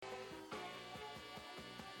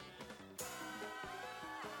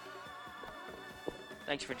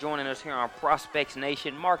Thanks for joining us here on Prospects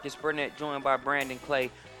Nation. Marcus Burnett joined by Brandon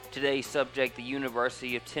Clay. Today's subject, the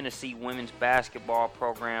University of Tennessee women's basketball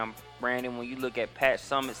program. Brandon, when you look at Pat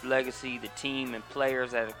Summitt's legacy, the team and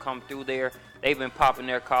players that have come through there, they've been popping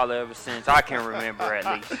their collar ever since I can remember, at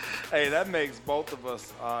least. Hey, that makes both of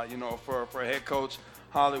us, for head coach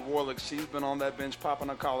Holly Warlick, she's been on that bench popping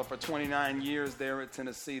her collar for 29 years there at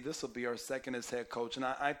Tennessee. This will be her second as head coach, and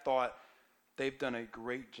I thought they've done a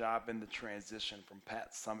great job in the transition from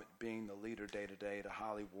Pat Summitt being the leader day-to-day to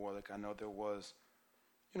Holly Warlick. I know there was,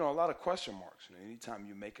 a lot of question marks. Anytime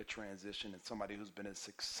you make a transition and somebody who's been as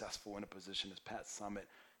successful in a position as Pat Summitt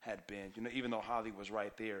had been, even though Holly was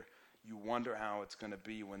right there, you wonder how it's going to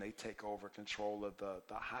be when they take over control of the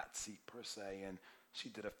hot seat per se. And she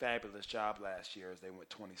did a fabulous job last year as they went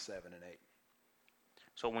 27-8.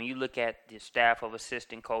 So when you look at the staff of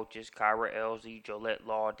assistant coaches, Kyra Elzy, Jolette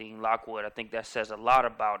Law, Dean Lockwood, I think that says a lot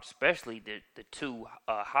about especially the two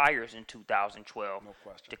hires in 2012 no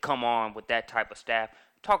question, to come on with that type of staff.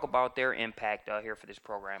 Talk about their impact here for this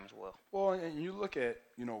program as well. Well, and you look at,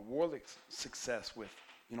 Warlick's success with,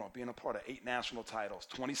 being a part of 8 national titles,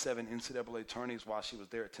 27 NCAA tourneys while she was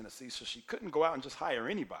there at Tennessee, so she couldn't go out and just hire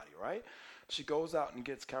anybody, right? She goes out and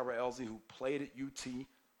gets Kyra Elzy, who played at UT,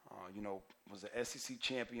 was an SEC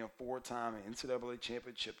champion 4-time, an NCAA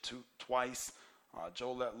championship twice.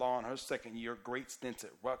 Jolette Law in her second year, great stints at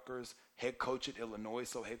Rutgers, head coach at Illinois,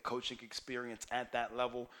 so head coaching experience at that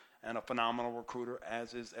level, and a phenomenal recruiter,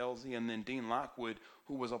 as is Elzy. And then Dean Lockwood,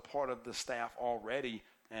 who was a part of the staff already,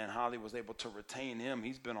 and Holly was able to retain him.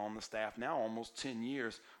 He's been on the staff now almost 10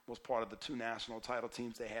 years, was part of the 2 national title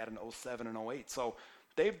teams they had in 07 and 08. So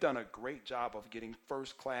they've done a great job of getting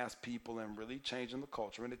first-class people and really changing the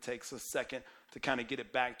culture, and it takes a second to kind of get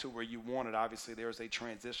it back to where you want it. Obviously, there's a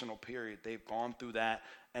transitional period. They've gone through that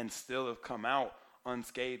and still have come out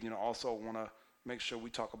unscathed. Also want to make sure we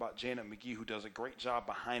talk about Janet McGee, who does a great job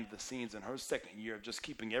behind the scenes in her second year of just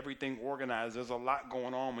keeping everything organized. There's a lot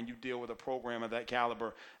going on when you deal with a program of that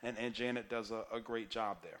caliber, and Janet does a great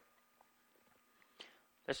job there.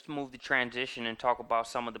 Let's move the transition and talk about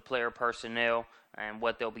some of the player personnel and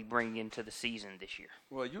what they'll be bringing into the season this year.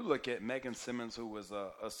 Well, you look at Megan Simmons, who was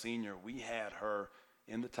a senior. We had her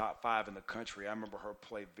in the top 5 in the country. I remember her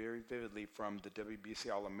play very vividly from the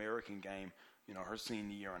WBC All-American game, her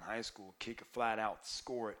senior year in high school. Kick it flat out,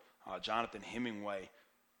 score it. Jonathan Hemingway,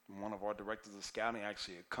 one of our directors of scouting,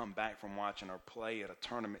 actually had come back from watching her play at a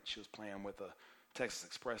tournament. She was playing with a Texas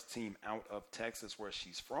Express team out of Texas where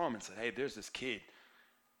she's from, and said, hey, there's this kid.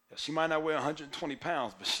 She might not weigh 120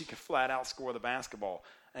 pounds, but she can flat out score the basketball.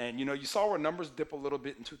 And, you saw her numbers dip a little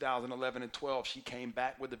bit in 2011 and 12. She came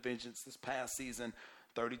back with a vengeance this past season,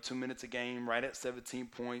 32 minutes a game, right at 17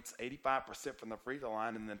 points, 85% from the free throw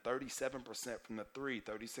line, and then 37% from the three,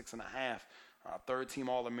 36.5, third-team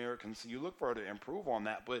All-American. So you look for her to improve on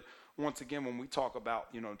that. But once again, when we talk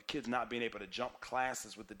about, the kids not being able to jump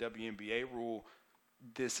classes with the WNBA rule,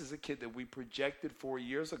 this is a kid that we projected 4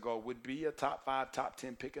 years ago would be a top 5, top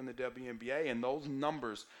 10 pick in the WNBA. And those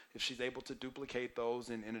numbers, if she's able to duplicate those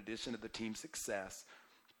in addition to the team's success,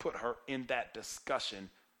 put her in that discussion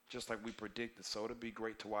just like we predicted. So it'll be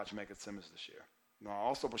great to watch Megan Simmons this year.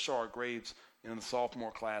 Also Bashard Graves in the sophomore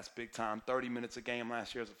class, big time, 30 minutes a game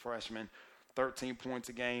last year as a freshman, 13 points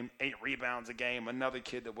a game, 8 rebounds a game. Another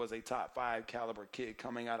kid that was a top 5 caliber kid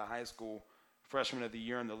coming out of high school. Freshman of the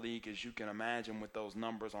year in the league, as you can imagine, with those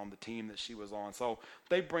numbers on the team that she was on. So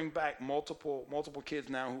they bring back multiple kids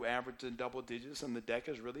now who average in double digits, and the deck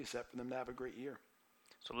is really set for them to have a great year.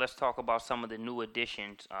 So let's talk about some of the new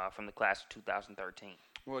additions from the class of 2013.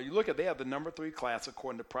 Well, you look at, they have the number 3 class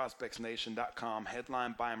according to ProspectsNation.com,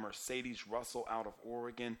 headlined by Mercedes Russell out of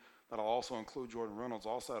Oregon. That'll also include Jordan Reynolds,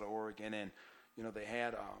 also out of Oregon, and they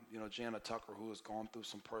had, Jana Tucker, who has gone through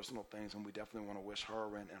some personal things, and we definitely want to wish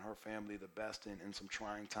her and her family the best in some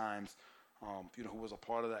trying times, who was a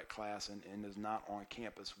part of that class and is not on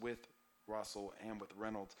campus with Russell and with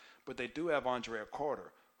Reynolds. But they do have Andrea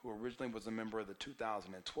Carter, who originally was a member of the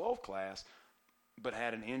 2012 class, but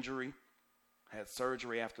had an injury, had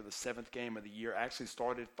surgery after the 7th game of the year, actually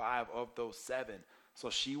started 5 of those 7. So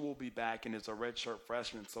she will be back and is a redshirt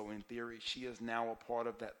freshman. So in theory, she is now a part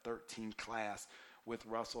of that 13 class with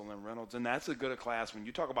Russell and Reynolds. And that's a good class. When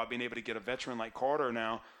you talk about being able to get a veteran like Carter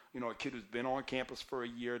now, a kid who's been on campus for a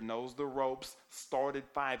year, knows the ropes, started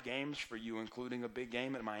 5 games for you, including a big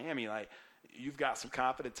game at Miami. Like, you've got some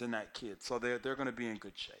confidence in that kid. So they're going to be in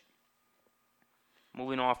good shape.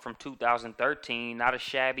 Moving on from 2013, not a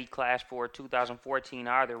shabby class for 2014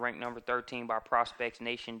 either, ranked number 13 by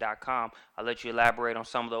ProspectsNation.com. I'll let you elaborate on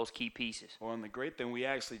some of those key pieces. Well, and the great thing, we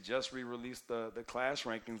actually just re-released the class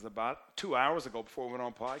rankings about 2 hours ago before we went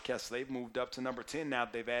on podcast. So they've moved up to number 10 now.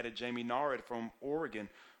 They've added Jamie Norrid from Oregon,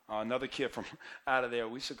 another kid from out of there.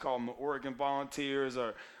 We should call them the Oregon Volunteers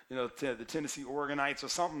or, the Tennessee Oregonites or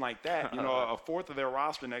something like that. A fourth of their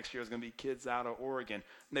roster next year is going to be kids out of Oregon. And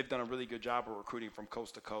they've done a really good job of recruiting from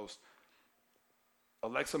coast to coast.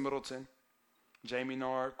 Alexa Middleton, Jamie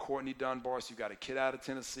Norrid, Courtney Dunbar. So you've got a kid out of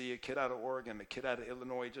Tennessee, a kid out of Oregon, a kid out of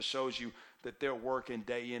Illinois. It just shows you that they're working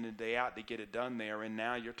day in and day out to get it done there. And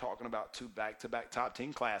now you're talking about 2 back-to-back top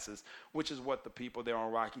 10 classes, which is what the people there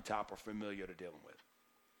on Rocky Top are familiar to dealing with.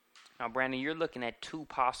 Now, Brandon, you're looking at 2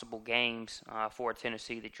 possible games for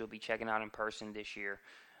Tennessee that you'll be checking out in person this year.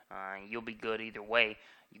 You'll be good either way.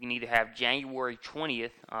 You can either have January 20th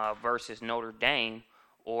versus Notre Dame,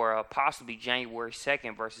 or possibly January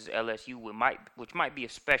 2nd versus LSU, which might be a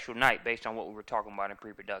special night based on what we were talking about in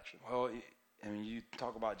pre-production. Well, you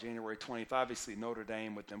talk about January 20th. Obviously, Notre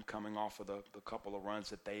Dame, with them coming off of the couple of runs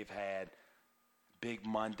that they've had, big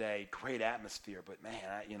Monday, great atmosphere. But, man,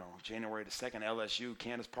 January the 2nd, LSU,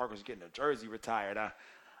 Candace Parker's getting her jersey retired.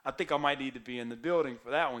 I think I might need to be in the building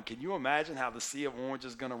for that one. Can you imagine how the Sea of Orange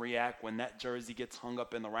is going to react when that jersey gets hung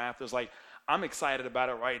up in the rafters? I'm excited about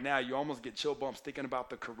it right now. You almost get chill bumps thinking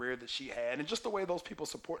about the career that she had and just the way those people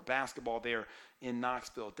support basketball there in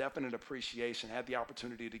Knoxville. Definite appreciation. Had the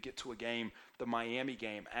opportunity to get to a game, the Miami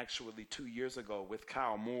game, actually 2 years ago with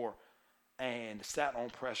Kyle Moore, and sat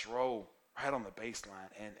on press row right on the baseline.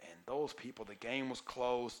 And those people, the game was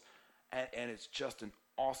closed, and it's just an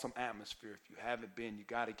awesome atmosphere. If you haven't been, you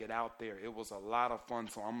got to get out there. It was a lot of fun,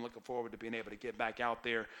 so I'm looking forward to being able to get back out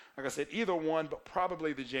there. Like I said, either one, but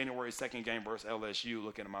probably the January 2nd game versus LSU,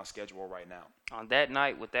 looking at my schedule right now. On that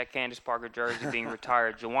night, with that Candace Parker jersey being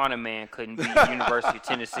retired, Joanna Man couldn't beat University of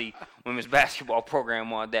Tennessee women's basketball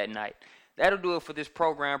program on that night. That'll do it for this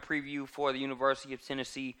program preview for the University of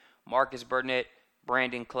Tennessee. Marcus Burnett,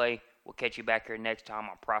 Brandon Clay. We'll catch you back here next time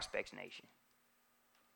on Prospects Nation.